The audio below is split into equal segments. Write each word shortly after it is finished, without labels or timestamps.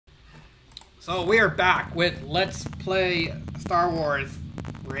So we are back with Let's Play Star Wars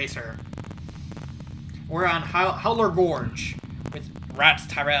Racer. We're on Howler Gorge with Rats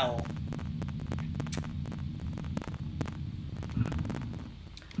Tyrell.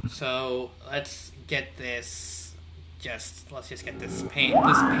 So let's get this. Let's just get this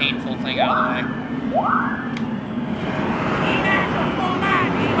painful thing out of the way.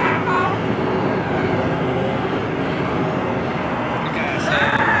 Okay, so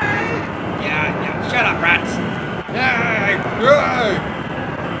yeah, shut up, rats! Yay!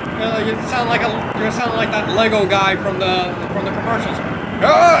 You sound like that Lego guy from the commercials.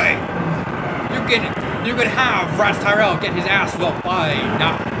 Hey! You can have Rats Tyrell get his ass whooped by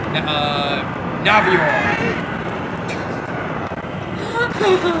Navior.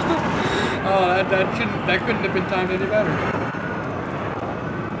 Oh, that couldn't have been timed any better.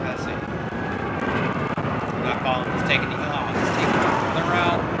 Let's see. That ball is taking the other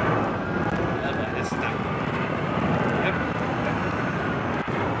route. This is not good. Yep.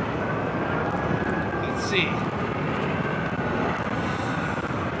 Let's see.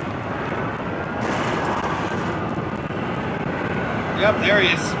 Yep, there he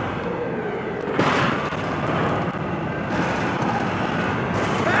is.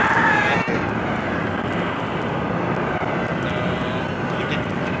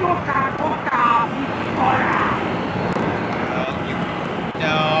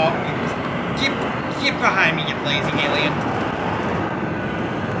 Keep behind me, you blazing alien.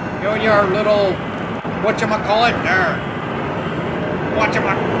 You and your little whatchamacallit there.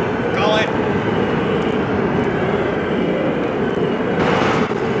 Whatchamacallit.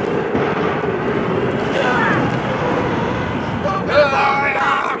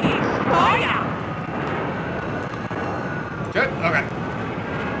 Good? Okay.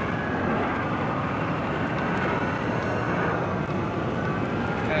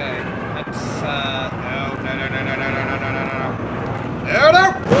 Okay, let's, no.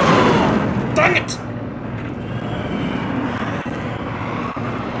 Dang it!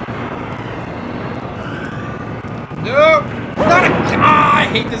 No! Not it! Ah, I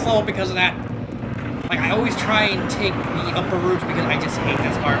hate this level because of that. Like, I always try and take the upper routes because I just hate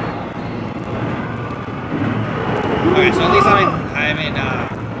this part. Okay, so at least I'm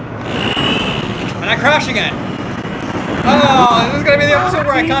I crash again. Oh, this is gonna be the episode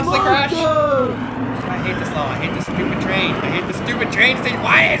where I constantly crash. I hate this level. I hate this stupid train. I hate the stupid train station.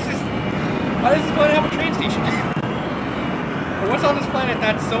 Why does this planet have a train station? Or what's on this planet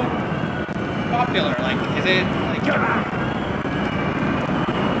that's so popular? Like, is it like? Okay.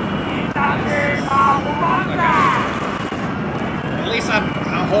 At least I'm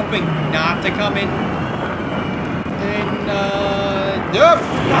hoping not to come in. Nope.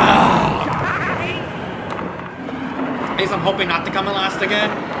 At least I'm hoping not to come in last again.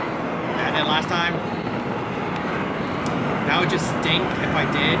 And then last time. That would just stink if I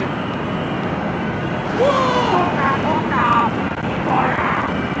did.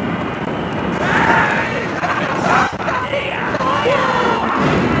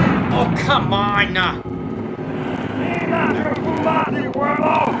 Oh, come on!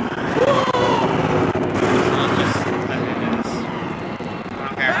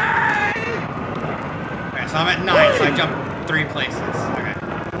 So I'm at 9, so I jumped 3 places. Okay.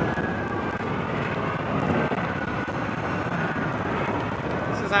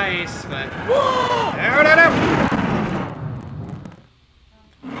 This is ice, but... No!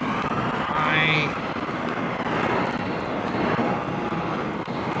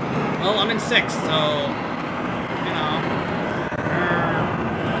 Well, I'm in 6th, so... You know...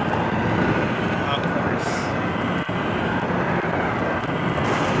 Of course.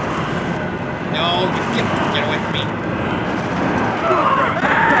 No, get away from me.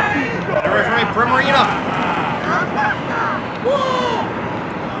 Get away from me, Primarina! Oh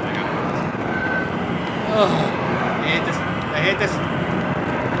my god. Oh, I hate this.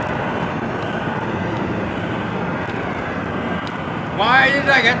 Why did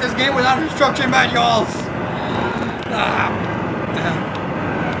I get this game without instruction manuals?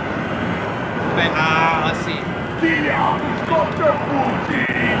 Let's see.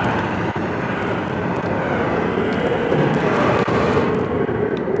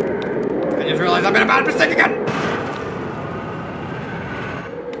 I just realized I made a bad mistake again!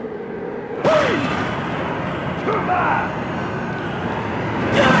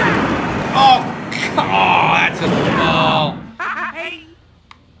 Oh, that's just ball.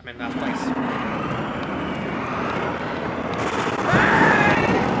 I'm in last place.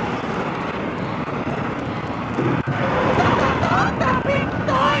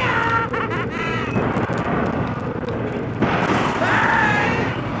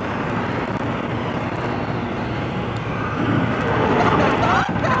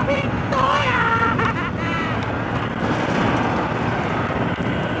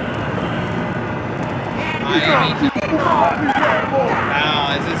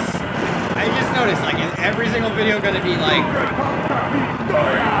 single video gonna be like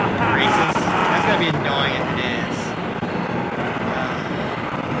races? That's gonna be annoying if it is.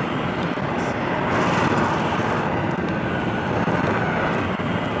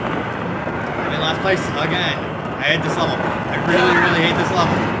 I'm in last place again. I hate this level. I really, really hate this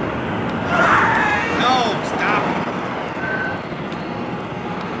level. No, stop.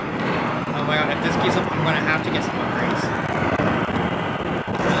 Oh my god, if this keeps up, I'm gonna have to get some upgrades.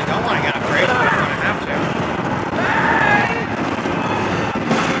 I really don't want to get upgrades, but I'm gonna have to.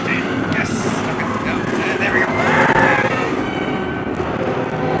 Yes! Okay, go. There we go.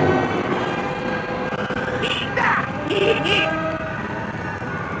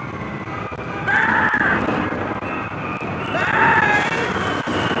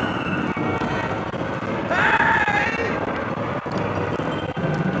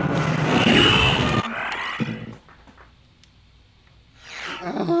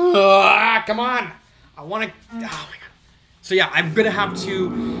 Come on! I want to. Oh my god. So yeah, I'm gonna have to.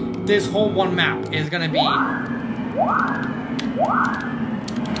 This whole one map is gonna be. This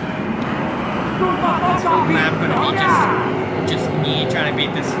whole map gonna be just me trying to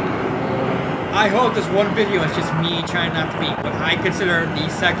beat this. I hope this one video is just me trying not to beat what I consider the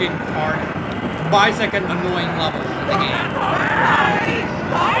second hard, by second annoying level in the game.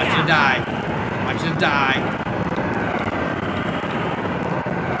 I want you to die. I want you to die.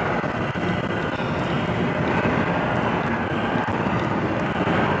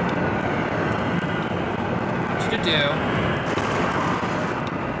 Do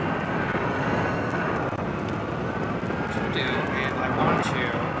is I want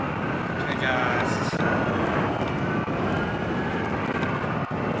you to just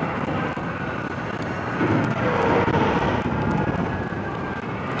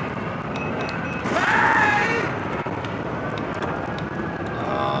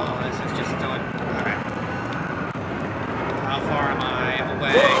oh, this is just doing okay. How far am I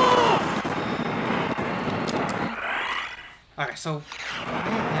away? Okay, so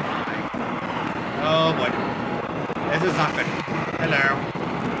oh boy, this is not good. Hello,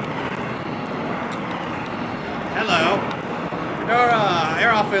 hello.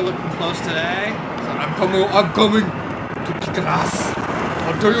 You're awfully looking close today. So I'm coming to kick your ass.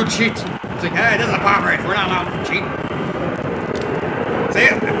 Until you cheat. It's like, hey, this is a pop race. We're not allowed to cheat. See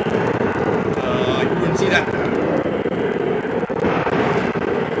it? You wouldn't see that.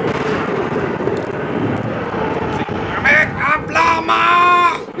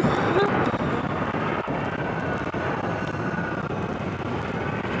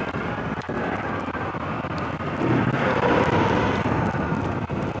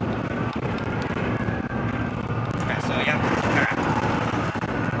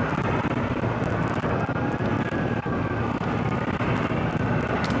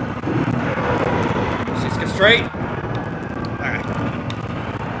 Straight. Alright.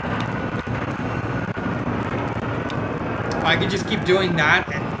 If I could just keep doing that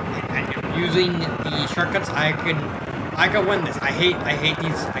and using the shortcuts, I can win this. I hate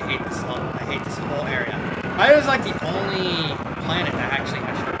this level. I hate this whole area. I was like the only planet that actually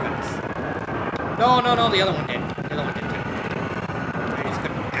had shortcuts. No, the other one did. The other one did too. I just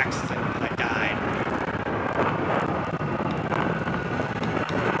couldn't access it because I died.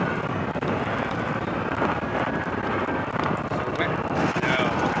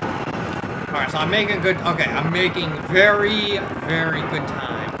 So I'm making good, okay, I'm making very, very good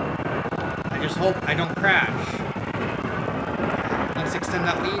time. I just hope I don't crash. Let's extend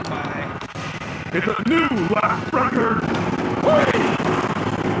that lead by... It's a new lap record!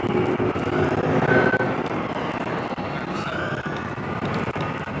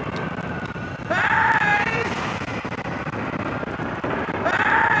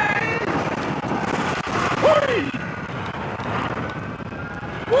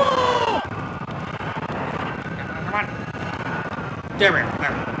 There we go.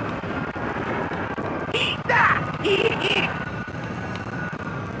 There. Eat that! Eat.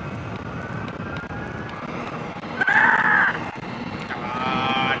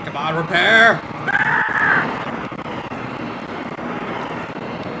 Come on, repair!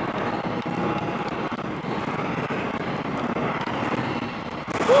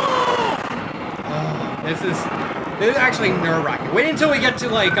 This is actually nerve-wracking. Wait until we get to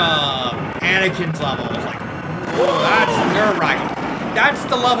like Anakin's level. It's like, whoa, that's nerve-wracking. That's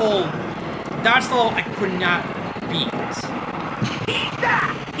the level I could not beat.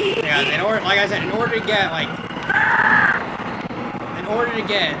 Yeah, in order, like I said, in order to get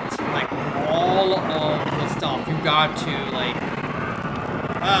all of the stuff, you got to like,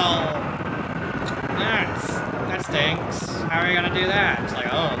 well, that stinks. How are you gonna do that? It's like,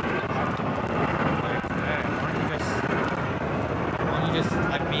 oh, okay.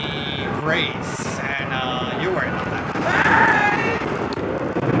 let me race, and you worry about that.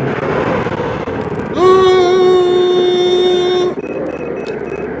 Ooh!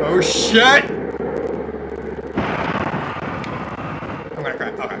 Oh shit! I'm gonna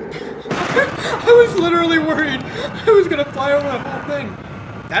cry. Okay. I was literally worried I was gonna fly over the whole thing.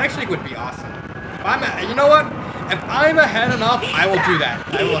 That actually would be awesome. If I'm, you know what? If I'm ahead enough, I will do that.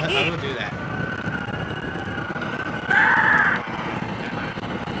 I will do that.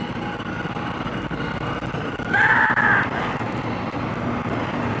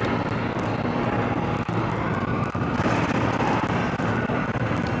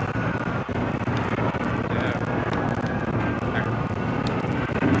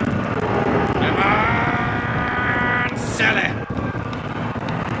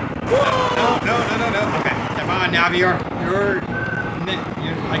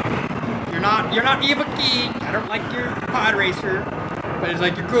 You're not Eva Key. I don't like your pod racer, but it's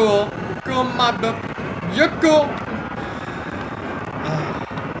like you're cool, my book, you're cool.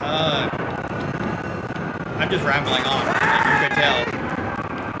 I'm just rambling on, like you could tell.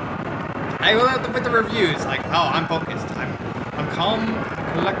 I will with the reviews, like, oh, I'm focused, I'm calm,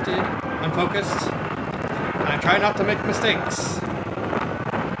 collected, I'm focused, and I try not to make mistakes.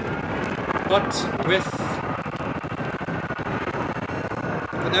 But with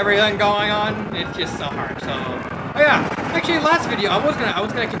everything going on, it's just so hard. So, oh yeah, actually, last video I was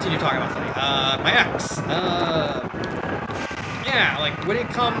gonna continue talking about something. My ex. Yeah, like when it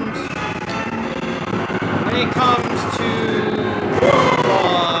comes to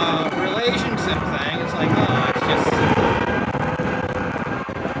relationship thing, it's like,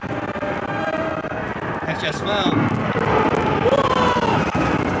 it's just well,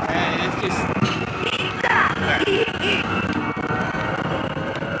 it's just.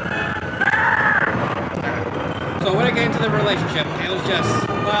 So when it came to the relationship, it was just,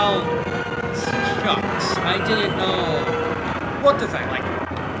 well, shucks. I didn't know what to think. Like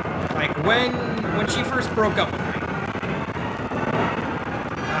when she first broke up with me,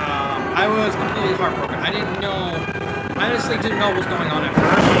 I was completely heartbroken. I honestly didn't know what was going on at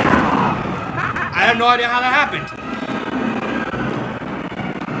first. I have no idea how that happened.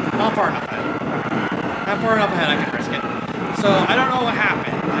 Not far enough ahead. Not far enough ahead, I can risk it. So I don't know what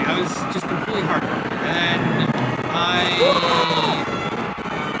happened. Like I was just completely heartbroken. And then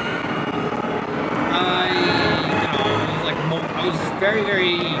I was very,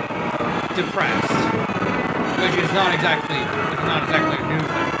 very depressed, which is not exactly a new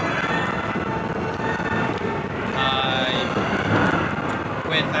thing.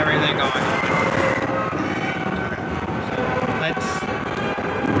 With everything going on. Okay, so let's.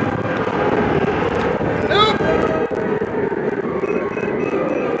 Nope.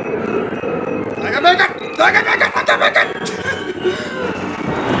 I can make it.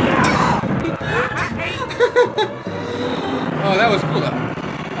 Oh, that was cool though.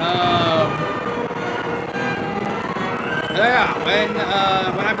 Yeah,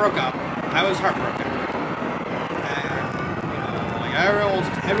 when I broke up, I was heartbroken, and like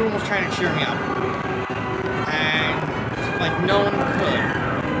everyone was trying to cheer me up, and like no one could,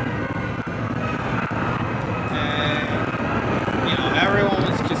 and everyone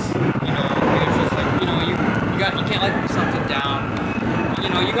was just it was just like you can't let something down.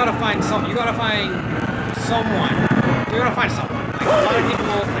 You gotta find someone. You gotta find someone. Like a lot of people,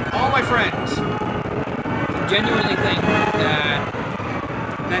 like all my friends, genuinely think that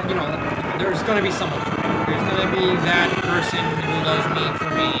there's gonna be someone for me. There's gonna be that person who loves me for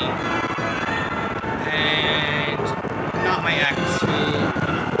me, and not my ex who,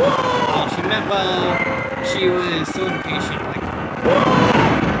 she meant well. She was so impatient.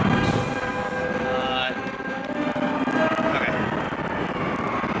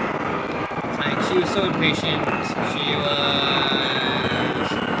 She was so impatient.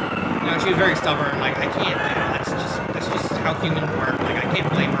 She was very stubborn. Like I can't. That's just how humans work. Like I can't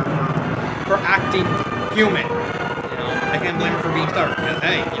blame her for acting human. I can't blame her for being stubborn because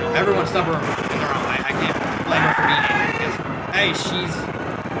hey, everyone's stubborn in their own way. I can't blame her for being angry because hey,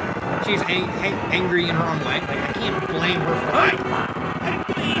 she's angry in her own way. Like I can't blame her for that.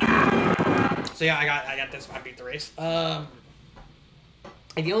 So yeah, I got this. I beat the race.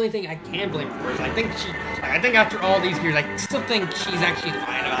 And the only thing I can blame her for is I think after all these years, I still think she's actually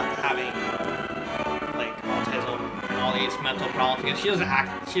lying about having like autism and all these mental problems because she doesn't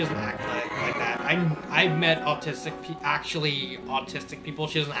act like that. I've met actually autistic people.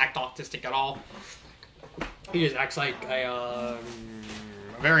 She doesn't act autistic at all. She just acts like a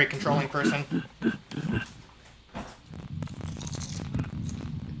very controlling person.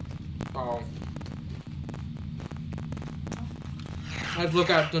 let's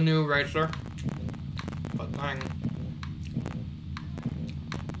look at the new racer. But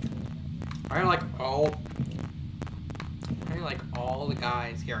I like all the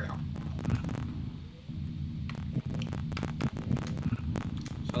guys. Here we go.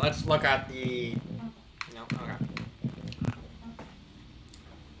 So let's look at the. No, okay.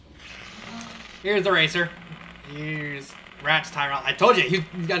 Here's the racer. Here's Rat's Tyrell. I told you,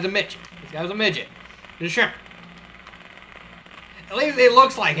 this guy's a midget. This guy's a midget. He's a shrimp. At least he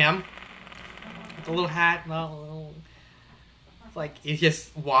looks like him. With a little hat. It's like he's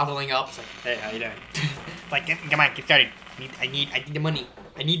just waddling up. It's like, hey, how you doing? It's like, come on, get started. I need the money.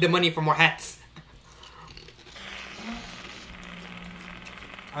 I need the money for more hats.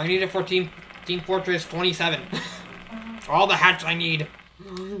 I need it for Team Fortress 27. All the hats I need.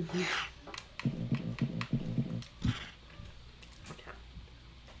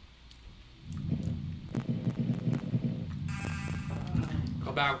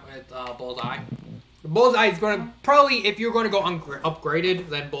 Go back with Bullseye. Bullseye is going to probably, if you're going to go upgraded,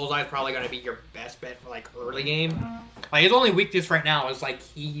 then Bullseye is probably going to be your best bet for like early game. Like his only weakness right now is like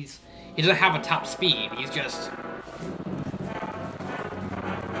he doesn't have a top speed. He's just.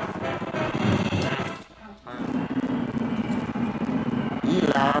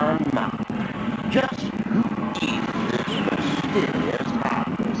 Elon, just who is this mysterious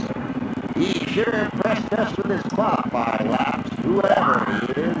officer? He sure impressed us with his qualifying laps, whoever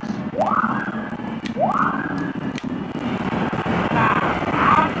he is.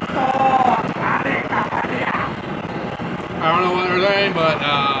 I don't know what they're saying, but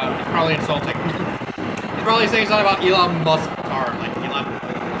it's probably insulting. He's probably saying something about Elon Musk car, like Elon.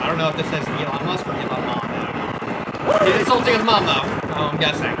 I don't know if this says Elon Musk or Elon Mom. I don't know. He's insulting his mom though. I'm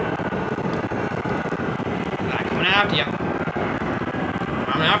guessing. I'm coming after you.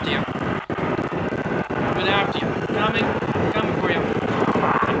 Coming after you. Coming after you. Coming for you.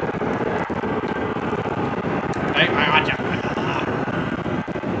 Hey, I got you.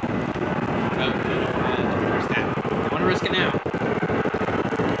 No, don't risk that. Don't want to risk it now.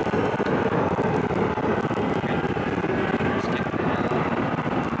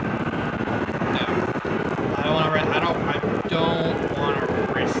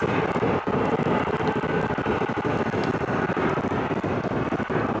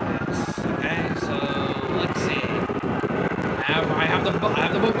 I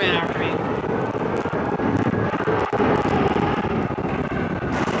have the bookman after me.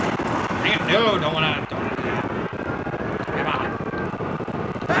 Hang on. No, don't wanna do that. Come on.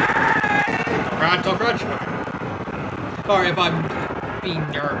 Don't crouch. Okay. Sorry if I'm being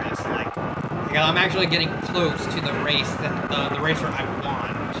nervous, like I'm actually getting close to the race that the racer I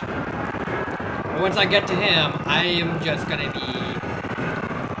want. But once I get to him, I am just gonna be.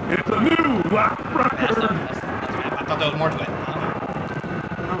 It's a new lap record. That's I thought there was more to it.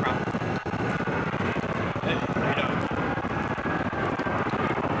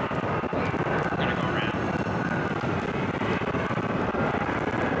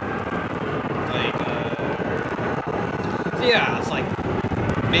 Yeah, it's like,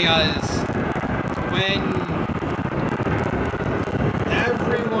 because when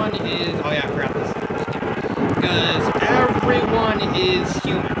everyone is, oh yeah, I forgot this, because everyone is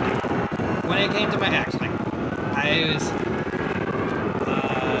human. When it came to my ex, like, I was,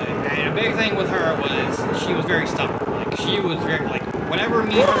 and a big thing with her was, she was very stubborn, like, she was very, like, whenever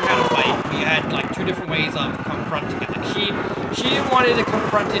me and her had a fight, we had, like, two different ways of confronting it, like, she wanted to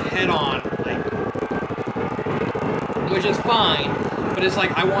confront it head on, like, which is fine, but it's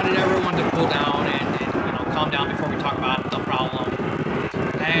like I wanted everyone to cool down and calm down before we talk about the problem.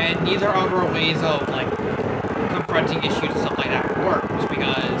 And neither of our ways of like confronting issues and stuff like that worked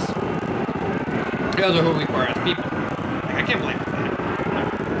because those are who we were as people. Like, I can't blame her for that.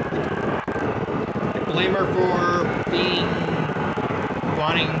 I blame her for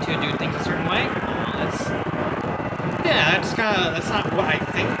wanting to do things a certain way. That's not what I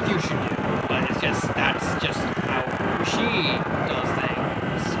think you should do, but that's just how she does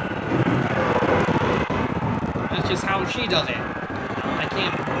things. That's just how she does it. I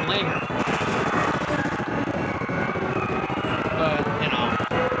can't blame her for it. But,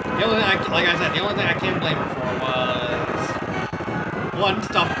 the only thing like I said, the only thing I can't blame her for was one,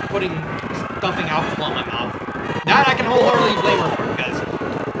 stuffing alcohol in my mouth. That I can wholeheartedly blame her for because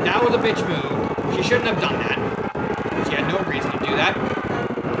that was a bitch move. She shouldn't have done that. She had no reason to do that.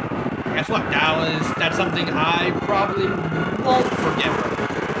 Guess what? That's something I probably won't forgive her.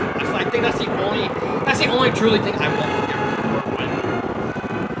 I think that's the only truly thing I won't forgive her for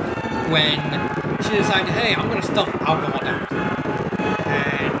when she decided, hey, I'm gonna stuff alcohol down.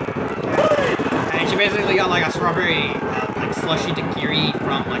 And she basically got like a strawberry like slushy daiquiri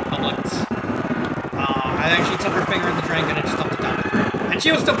from like Publix. And then she took her finger in the drink and it just dumped it down the throat. And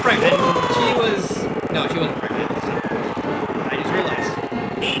she was still pregnant. She wasn't pregnant. I just realized.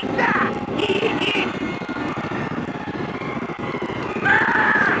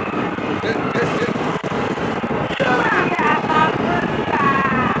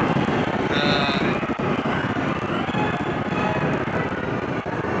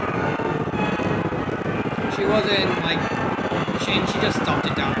 She wasn't like, she just dumped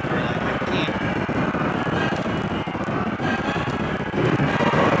it down her throat. Like, I can't.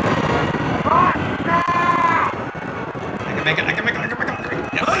 I can make it.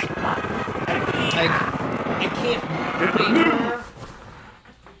 Yes. Like, I can't blame her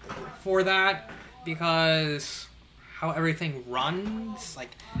for that because how everything runs.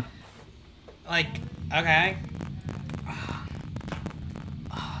 Like, okay.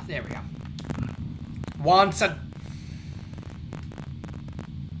 There we go. Juan said.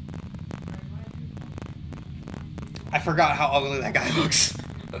 I forgot how ugly that guy looks.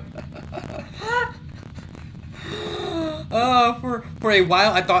 For a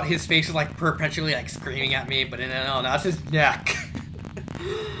while, I thought his face was like perpetually like screaming at me, but no, that's his neck.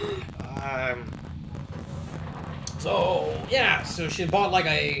 So yeah, so she bought like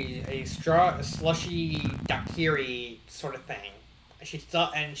a slushy daiquiri sort of thing.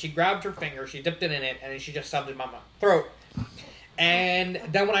 And she grabbed her finger, she dipped it in it, and then she just shoved it in my throat. And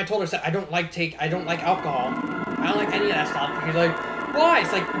then when I told her, I don't like alcohol, I don't like any of that stuff. He's like, why?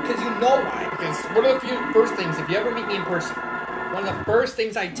 It's like, because you know why. Because one of the first things, if you ever meet me in person, one of the first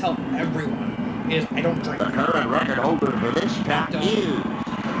things I tell everyone is I don't drink. The current record holder for this track is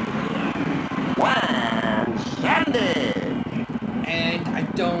Juan Sandage. And I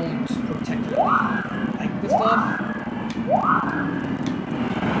don't particularly like this stuff.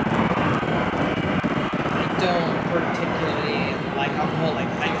 I don't particularly like alcohol. Like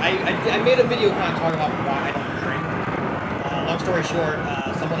I made a video kind of talking about why I don't drink. Long story short,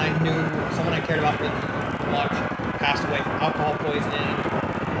 someone I cared about really much passed away from alcohol poisoning,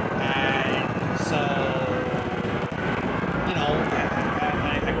 and so you know,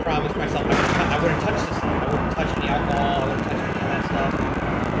 I promised myself I wouldn't touch this stuff. I wouldn't touch any alcohol. I wouldn't touch any of that stuff.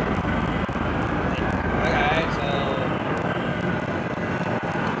 Okay, so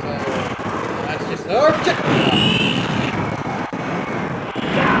that's just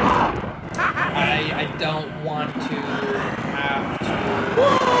I don't want to have to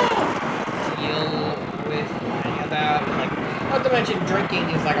deal with any of that. Like, not to mention drinking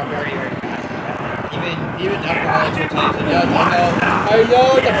is like a very, very bad habit. Even alcoholics will tell you, yes, I know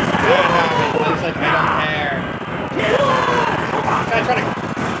it's a bad habit, but it's like, I don't care. I'm trying to...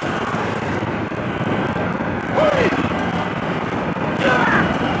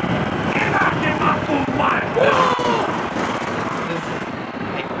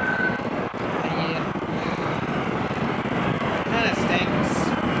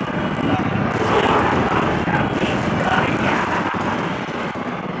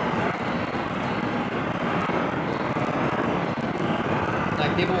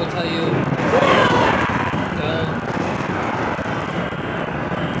 People will tell you, don't.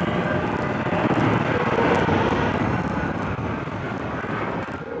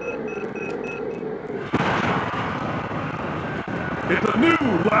 It's a new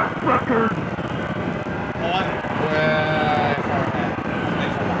lap record. Oh, I'm way far ahead. Way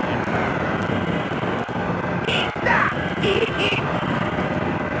far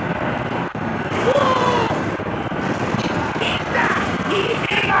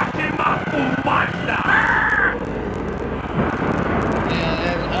I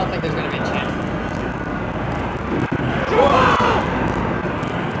don't think there's going to be a chance.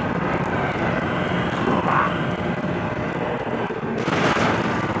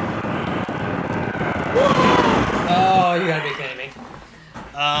 Oh, you gotta be kidding me.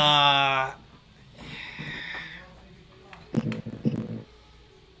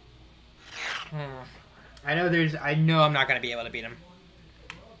 I know I'm not gonna be able to beat him.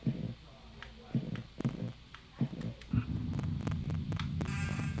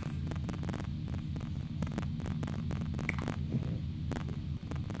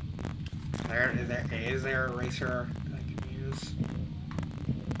 Is there a racer I can use?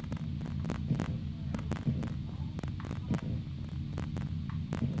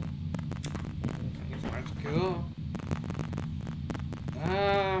 Let's go.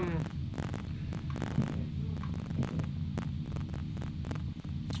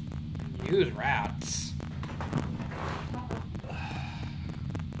 Use rats.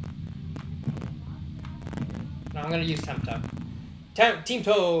 No, I'm gonna use Temto.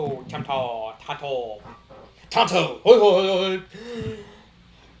 Temto. Tonto! Hoi, hoi, hoi.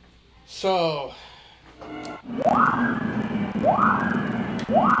 So...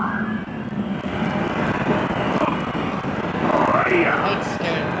 Let's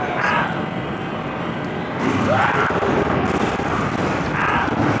get it.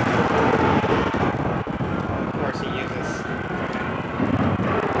 Of course he uses...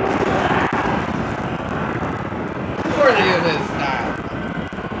 Of course he uses style.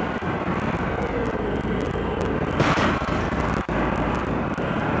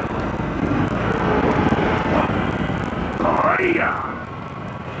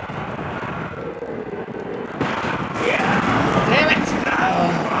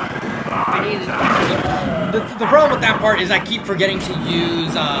 The problem with that part is I keep forgetting to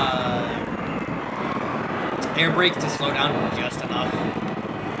use air brakes to slow down just enough.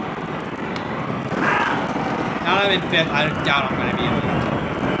 Now that I'm in 5th, I doubt I'm going to be able to.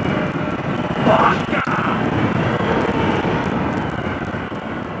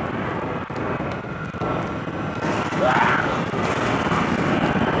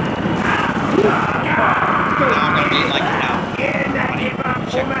 Now I'm going to be like now.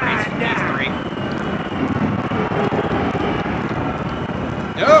 Check the race from these 3.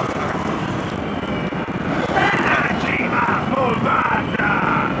 Nope.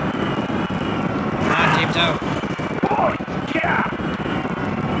 Come on, James O.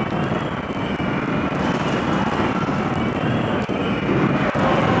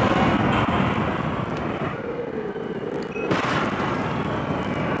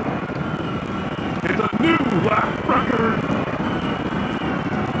 It's a new lap record.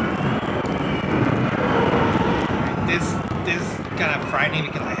 This kind of frightening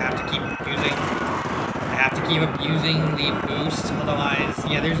because I have to keep abusing the boost, otherwise,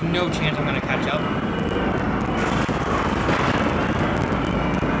 yeah, there's no chance I'm gonna catch up.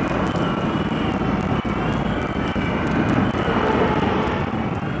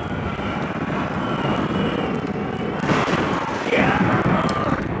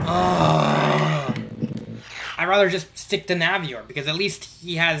 I'd rather just stick to Navior because at least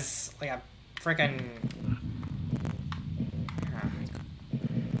he has like a freaking.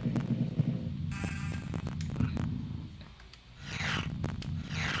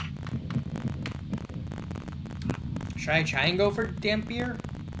 Should I try and go for Dampener?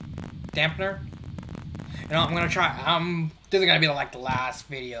 You know, I'm gonna try. This is gonna be like the last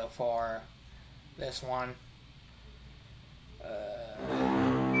video for this one.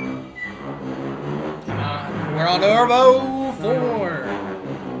 Come on, we're on Turbo 4.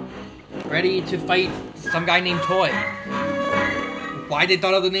 Ready to fight some guy named Toy. Why they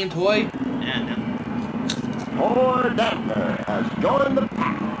thought of the name Toy? No. Ford Dampener has joined the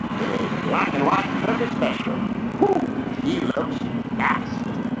pack in a black and white circuit special. Woo, he looks fast.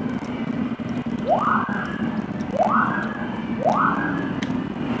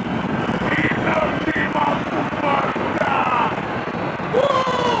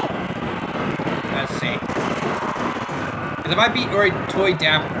 Let's see. Because if I beat Toy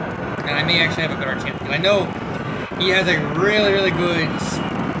Dampener, then I may actually have a better chance. Because I know he has a really, really good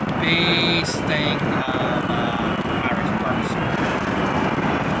space thing of Irish parts.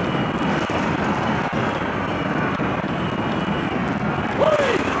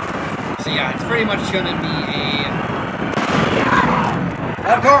 So yeah, it's pretty much gonna be a...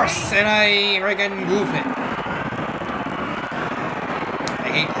 Of course! And I reckon goof it. I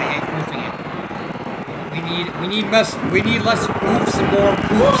hate goofing it. We need less goofs and more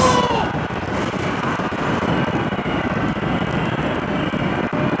poofs.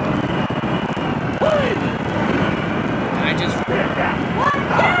 And I just...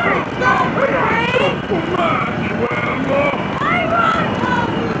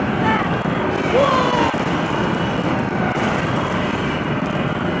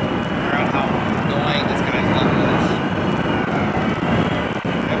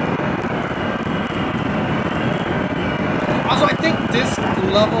 Also, I think this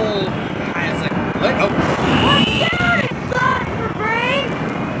level has a glitch. Oh.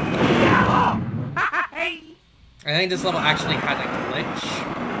 I think this level actually has a glitch.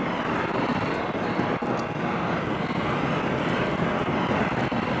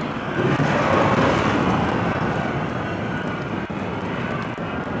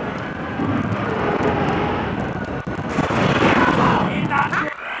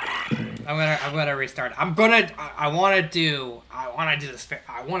 I'm gonna restart. I wanna do this.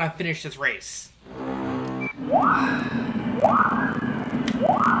 I wanna finish this race.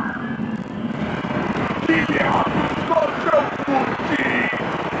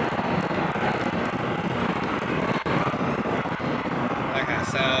 Okay,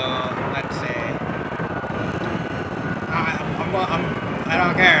 so let's see. I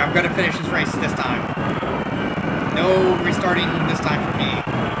don't care. I'm gonna finish this race this time. No restarting this time for me.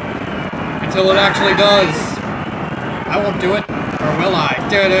 Until it actually does. I won't do it. Or will I?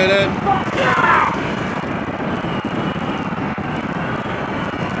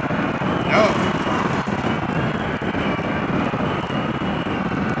 No.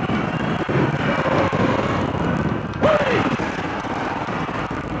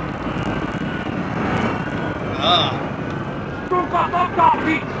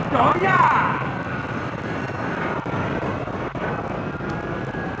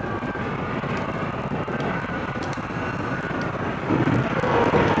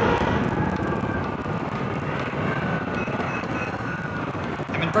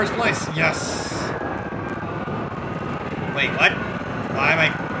 I'm in first place. Yes. Wait, what? Why am I...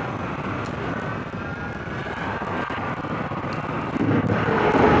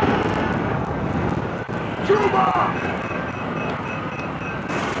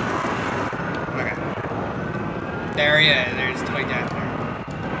 Okay. There he is. There's Toy down there.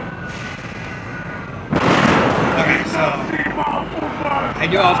 Okay, so... I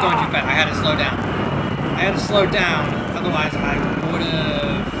knew I was going too fast. I had to slow down. Otherwise I would have...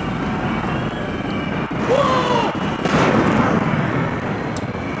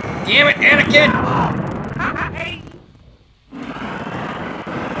 Damn it, Anakin!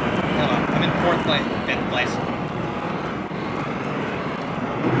 Hold on, I'm in fifth place.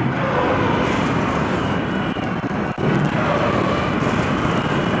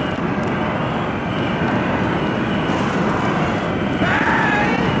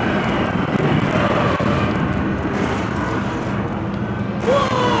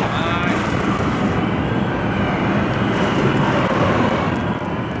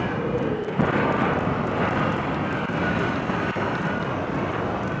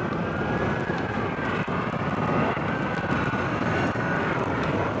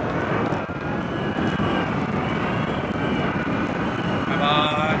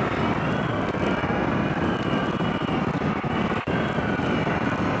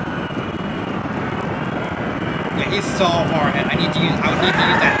 He's so far ahead. I would need to use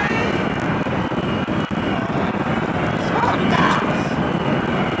that.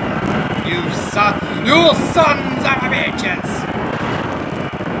 You sons of bitches!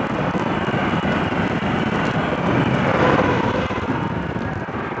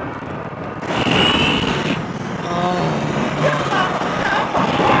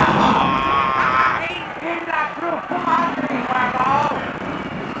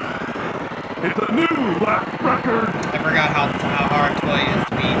 It's a new lap record. I forgot how hard Toy is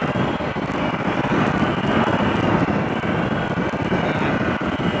to beat.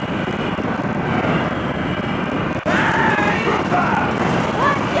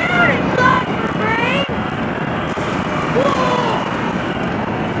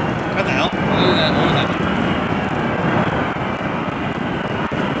 What the hell? What was that?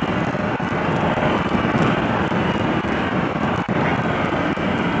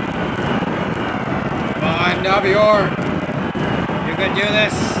 Navior, you can do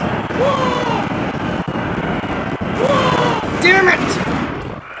this. Damn it!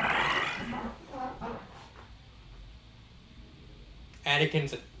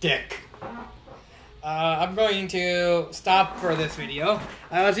 Anakin's a dick. I'm going to stop for this video.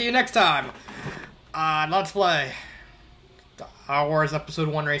 I'll see you next time on Let's Play Star Wars Episode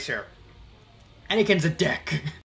 1 Racer. Anakin's a dick.